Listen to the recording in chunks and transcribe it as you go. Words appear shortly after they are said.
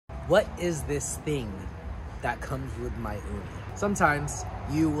What is this thing that comes with my Ooni? Sometimes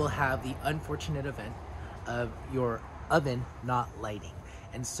you will have the unfortunate event of your oven not lighting.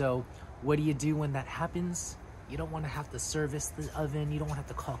 And so what do you do when that happens? You don't want to have to service the oven. You don't want to have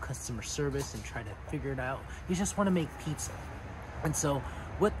to call customer service and try to figure it out. You just want to make pizza. And so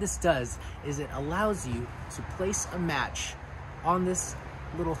what this does is it allows you to place a match on this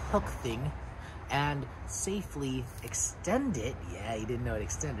little hook thing and safely extend it. Yeah, you didn't know it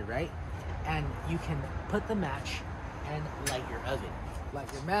extended, right? And you can put the match and light your oven.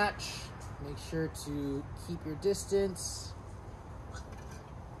 Light your match, make sure to keep your distance.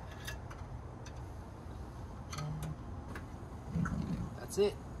 That's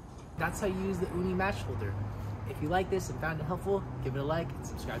it. That's how you use the Ooni Match Holder. If you like this and found it helpful, give it a like and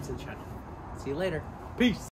subscribe to the channel. See you later. Peace.